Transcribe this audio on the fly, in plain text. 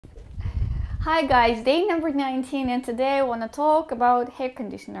Hi guys, day number 19, and today I want to talk about hair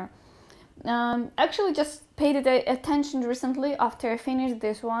conditioner. Actually just paid attention recently after I finished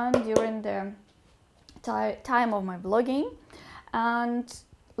this one during the time of my vlogging, and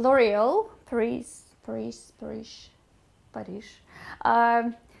L'Oreal Paris. The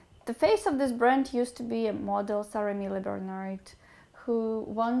face of this brand used to be a model, Sarah Mille Bernard, who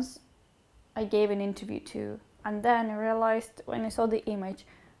once I gave an interview to, and then I realized when I saw the image,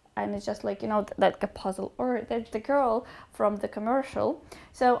 and it's just like, like a puzzle, or that's the girl from the commercial.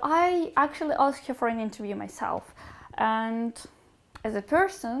 So I actually asked her for an interview myself, and as a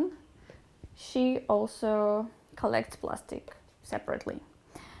person, she also collects plastic separately.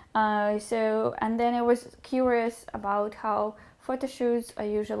 And then I was curious about how photo shoots are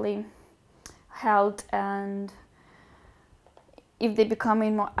usually held, and if they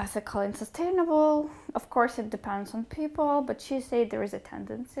becoming more ethical and sustainable. Of course it depends on people, but she said there is a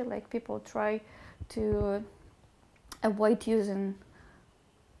tendency, like people try to avoid using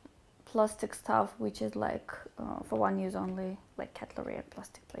plastic stuff which is like for one use only, like cutlery and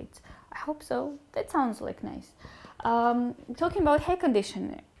plastic plates. I hope so. That sounds like nice. Talking about hair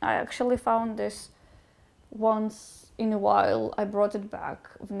conditioner, I actually found this once in a while. I brought it back.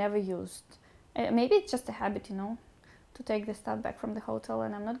 I've never used. Maybe it's just a habit, to take the stuff back from the hotel,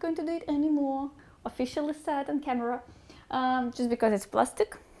 and I'm not going to do it anymore. Officially said on camera, just because it's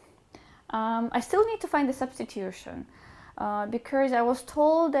plastic. I still need to find a substitution because I was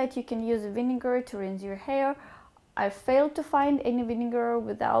told that you can use vinegar to rinse your hair. I failed to find any vinegar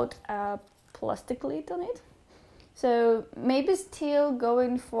without a plastic lid on it. So maybe still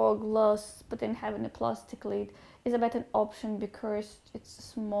going for gloss, but then having a plastic lid is a better option because it's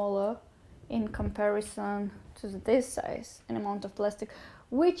smaller in comparison to this size and amount of plastic,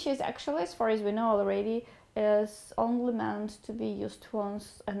 which is actually, as far as we know already, is only meant to be used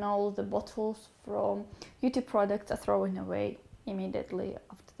once, and all the bottles from beauty products are thrown away immediately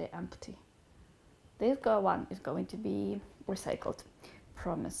after they're empty. This one is going to be recycled,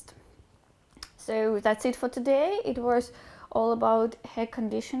 promised. So that's it for today. It was all about hair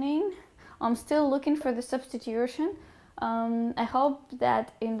conditioning. I'm still looking for the substitution. I hope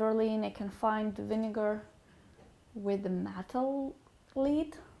that in Berlin I can find the vinegar with the metal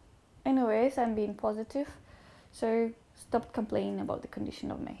lid. Anyways, I'm being positive, so stop complaining about the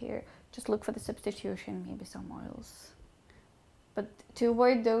condition of my hair. Just look for the substitution, maybe some oils, but to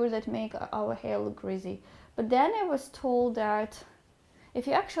avoid those that make our hair look greasy. But then I was told that if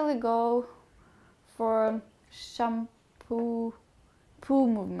you actually go for shampoo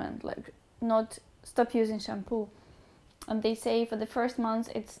movement, like not stop using shampoo, and they say for the first month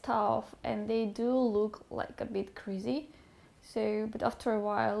it's tough and they do look like a bit greasy, so but after a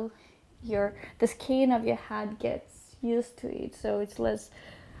while the skin of your head gets used to it, so it's less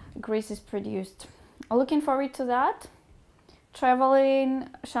grease is produced. I'm looking forward to that. Traveling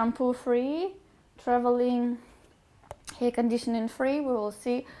shampoo free, traveling hair conditioning free. We will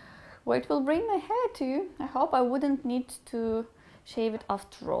see where it will bring my hair to. I hope I wouldn't need to shave it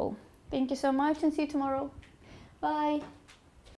after all. Thank you so much, and see you tomorrow. Bye.